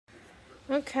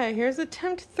Okay, here's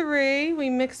attempt 3. We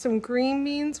mixed some green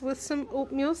beans with some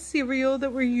oatmeal cereal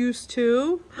that we're used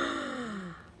to.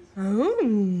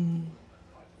 Oh.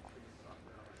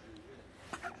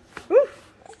 Ooh.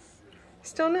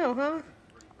 Still no, huh?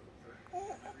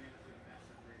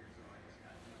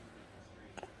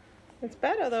 It's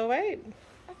better though, right?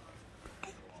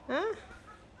 Huh?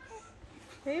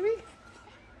 Maybe?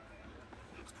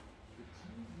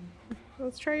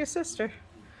 Let's try your sister.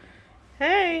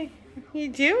 Hey, what you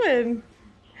doing?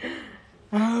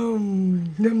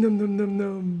 Num num num num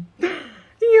num.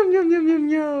 Yum yum yum yum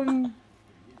yum.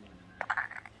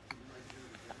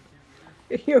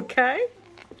 Are you okay?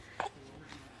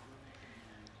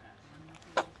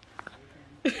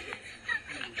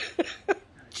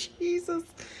 Jesus,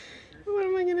 what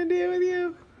am I gonna do with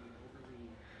you?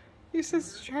 Your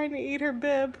sister's trying to eat her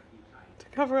bib to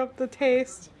cover up the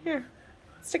taste. Here,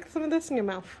 stick some of this in your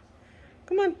mouth.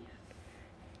 Come on.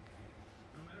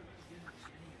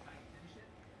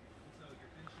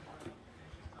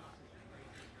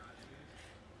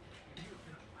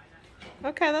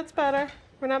 Okay, that's better.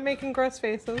 We're not making gross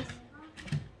faces.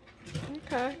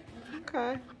 Okay,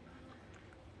 okay.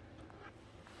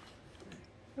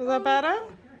 Is that better?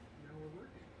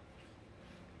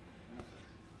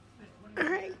 All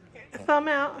right, thumb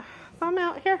out. Thumb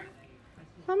out, here.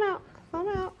 Thumb out,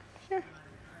 here.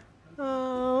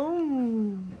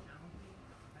 Oh.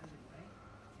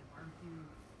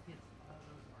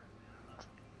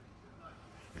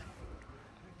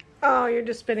 Oh, you're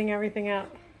just spitting everything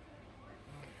out.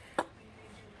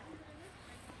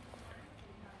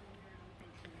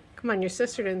 Come on, your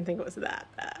sister didn't think it was that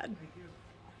bad.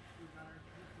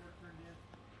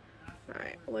 All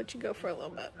right, we'll let you go for a little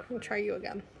bit. We'll try you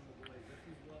again.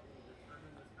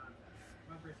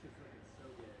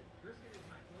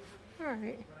 All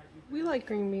right, we like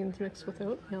green beans mixed with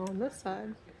oatmeal on this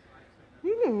side.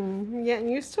 You getting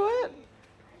used to it?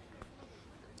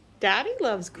 Daddy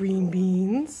loves green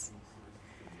beans.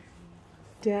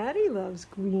 Daddy loves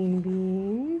green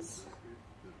beans.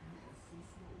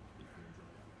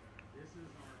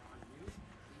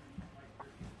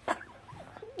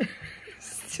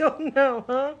 Still no,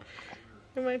 huh?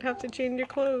 You might have to change your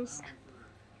clothes.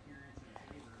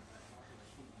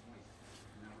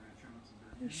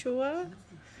 You sure?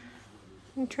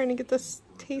 I'm trying to get this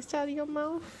taste out of your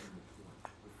mouth.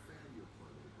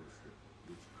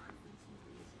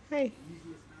 Hey,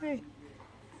 hey.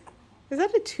 Is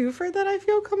that a twofer that I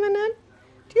feel coming in?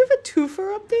 Do you have a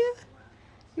twofer up there?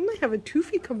 You might have a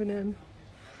toofy coming in.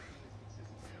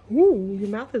 Ooh, your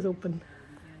mouth is open.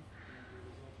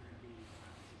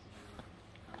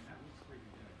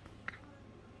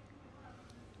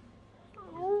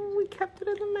 Oh, we kept it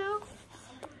in the mouth.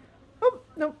 Oh,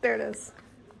 nope, there it is.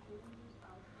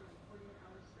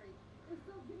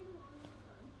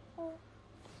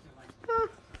 Ah.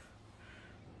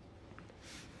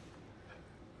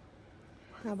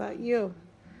 How about you?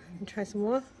 You try some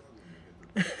more?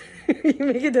 You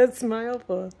making that smile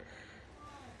for?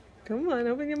 Come on,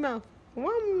 open your mouth. Come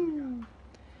on.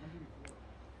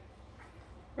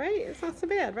 Right? It's not so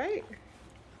bad, right?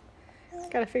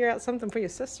 Gotta figure out something for your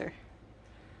sister.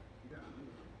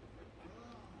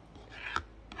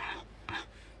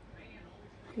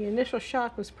 The initial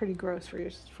shock was pretty gross for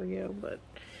you, but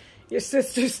your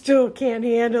sister still can't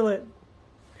handle it.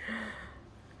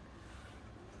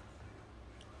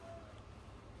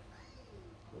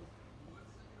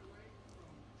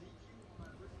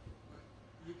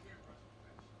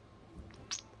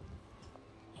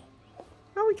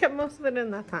 Oh, we kept most of it in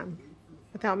that time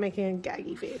without making a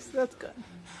gaggy face. That's good.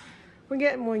 We're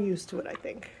getting more used to it, I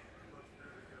think.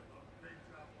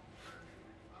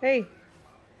 Hey,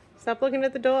 stop looking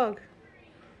at the dog.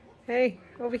 Hey,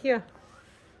 over here.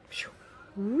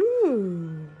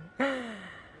 Ooh.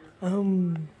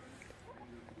 All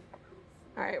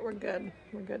right, we're good.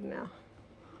 We're good now.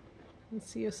 Let's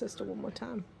see your sister one more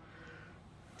time.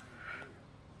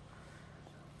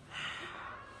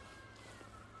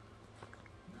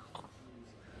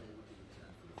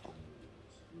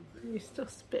 You're still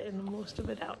spitting most of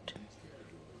it out.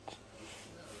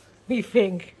 You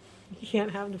think you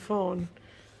can't have the phone.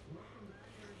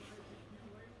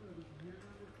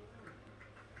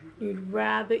 You'd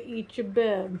rather eat your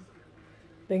bib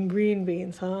than green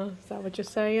beans, huh? Is that what you're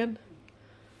saying?